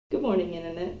Good morning,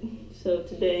 Internet. So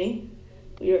today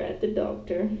we are at the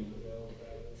doctor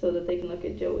so that they can look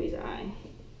at Joey's eye.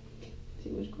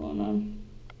 See what's going on.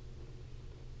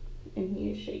 And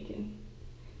he is shaking.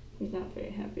 He's not very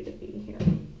happy to be here.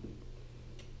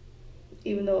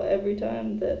 Even though every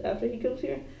time that after he comes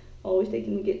here, I always take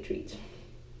him to get treats.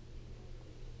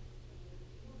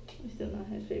 It's still not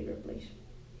his favorite place.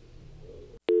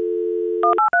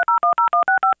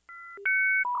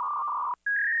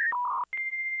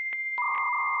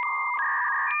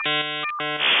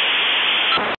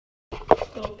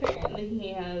 So apparently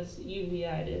he has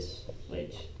uveitis,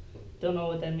 which don't know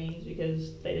what that means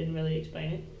because they didn't really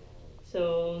explain it.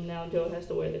 So now Joe has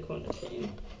to wear the cone of shame.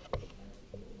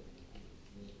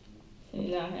 And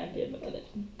he's not happy about it.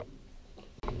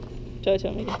 Joe,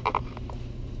 tell me.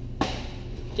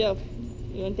 Joe,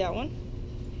 you want that one?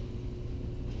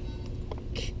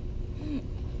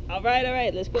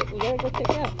 Alright, let's go. We gotta go check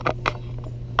it out.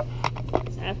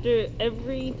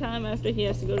 Every time after he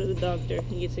has to go to the doctor,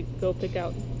 he gets to go pick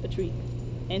out a treat.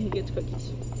 And he gets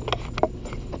cookies.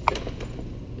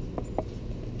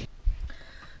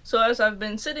 So as I've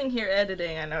been sitting here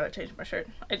editing, I know I changed my shirt.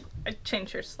 I change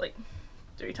shirts like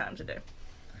 3 times a day.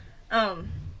 I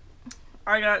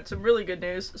got some really good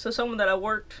news. So someone that I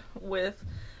worked with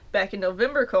back in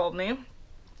November called me.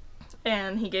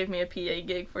 And he gave me a PA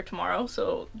gig for tomorrow.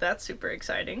 So that's super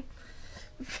exciting.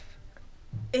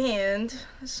 And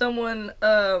someone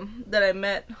that I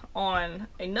met on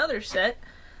another set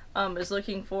is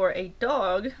looking for a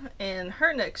dog in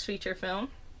her next feature film.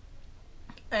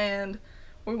 And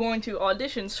we're going to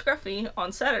audition Scruffy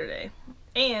on Saturday.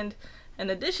 And in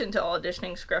addition to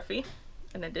auditioning Scruffy,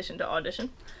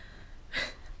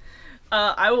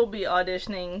 I will be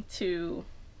auditioning to,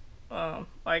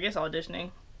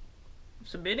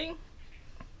 submitting,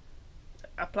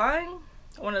 applying,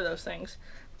 one of those things.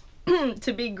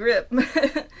 To be Grip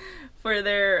for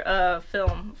their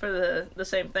film for the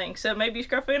same thing. So maybe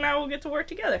Scruffy and I will get to work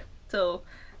together. So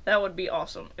that would be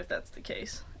awesome if that's the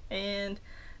case. And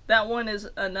that one is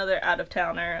another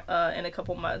out-of-towner in a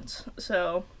couple months.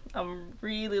 So I'm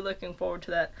really looking forward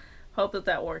to that. Hope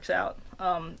that works out,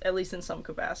 at least in some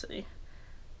capacity.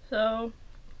 So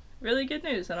really good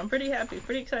news, and I'm pretty happy,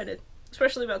 pretty excited,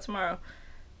 especially about tomorrow.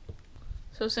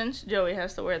 So since Joey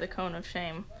has to wear the cone of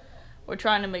shame, we're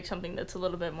trying to make something that's a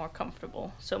little bit more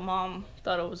comfortable. So Mom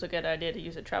thought it was a good idea to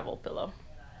use a travel pillow.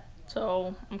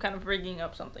 So I'm kind of rigging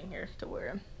up something here to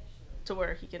where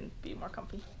he can be more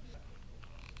comfy.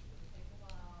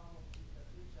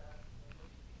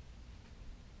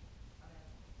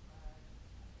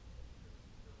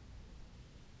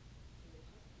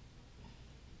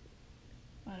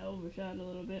 I overshot a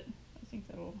little bit. I think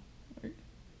that'll work.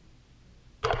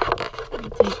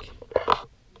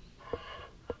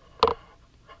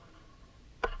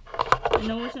 I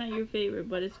know it's not your favorite,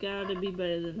 but it's gotta be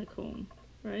better than the cone,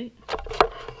 right?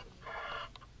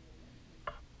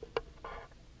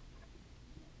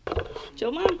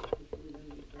 Joe, Mom.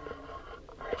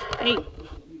 Hey.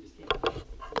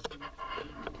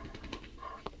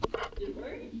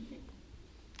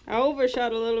 I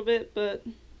overshot a little bit, but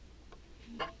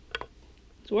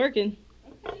it's working.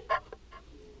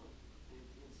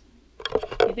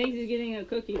 He thinks he's getting a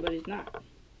cookie, but he's not.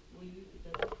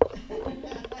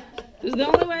 This is the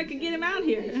only way I could get him out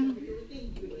here.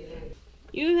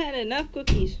 You had enough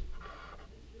cookies.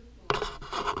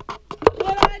 What do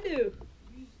I do?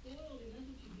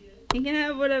 He can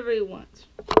have whatever he wants.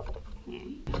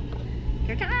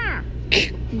 Shut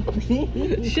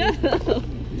up.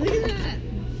 Look at that.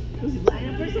 Was he light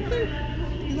up or something?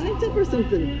 He lights up or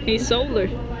something. He's solar.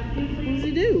 What does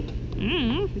he do?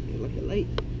 Mm-hmm. Look at light.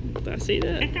 I see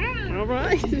that.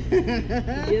 Alright.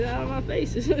 Get out of my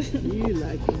face. You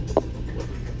like him.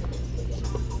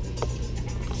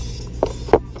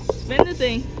 Spin the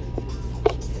thing.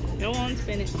 Go on,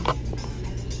 spin it.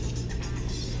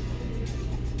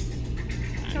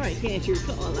 Sorry, can't you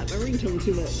call? I like my ringtone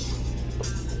too much.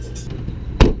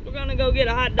 We're gonna go get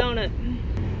a hot donut.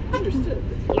 Understood.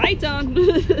 Lights on.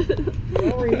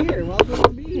 Well, we're here. Why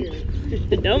would we be here?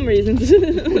 The dumb reasons.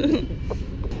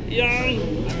 Yeah. I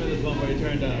remember this one where he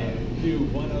turned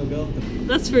Q10 built.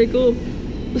 That's pretty cool.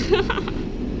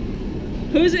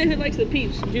 Who's it who likes the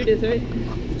peeps? Judith, right?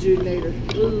 The Judenator.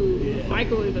 Ooh, Yeah.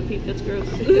 Microwave a peep, that's gross.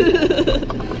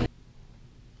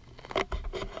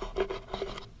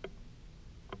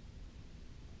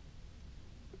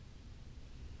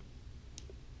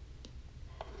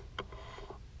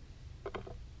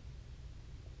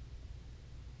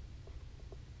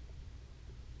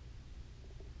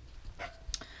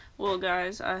 Well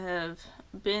guys, I have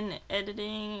been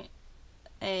editing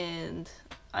and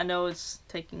I know it's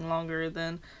taking longer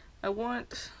than I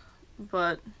want,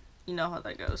 but you know how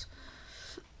that goes.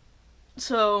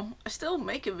 So I still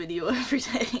make a video every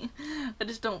day. I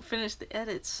just don't finish the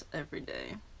edits every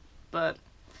day. But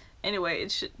anyway,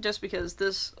 it's just because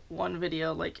this one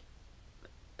video, like,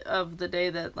 of the day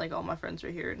that, like, all my friends are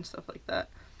here and stuff like that,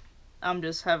 I'm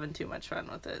just having too much fun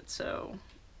with it. So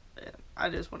I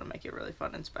just want to make it really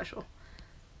fun and special.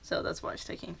 So that's why it's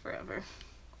taking forever.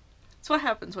 That's what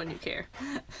happens when you care.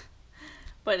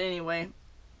 But anyway,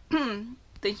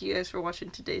 thank you guys for watching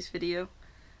today's video.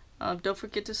 Don't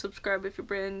forget to subscribe if you're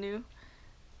brand new.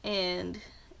 And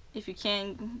if you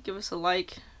can, give us a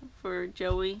like for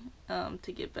Joey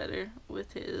to get better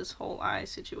with his whole eye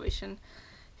situation.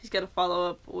 He's got to follow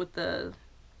up with the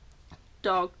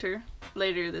DOG-tor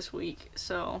later this week.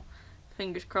 So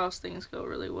fingers crossed things go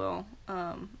really well.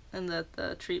 And that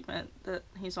the treatment that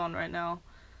he's on right now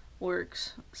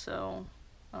works. So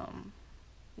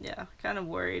yeah, kind of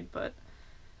worried, but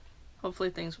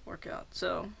hopefully things will work out.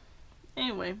 So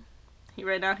anyway,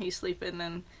 right now he's sleeping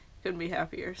and couldn't be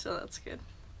happier, so that's good.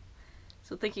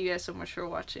 So thank you guys so much for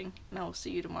watching, and I will see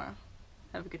you tomorrow.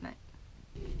 Have a good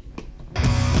night.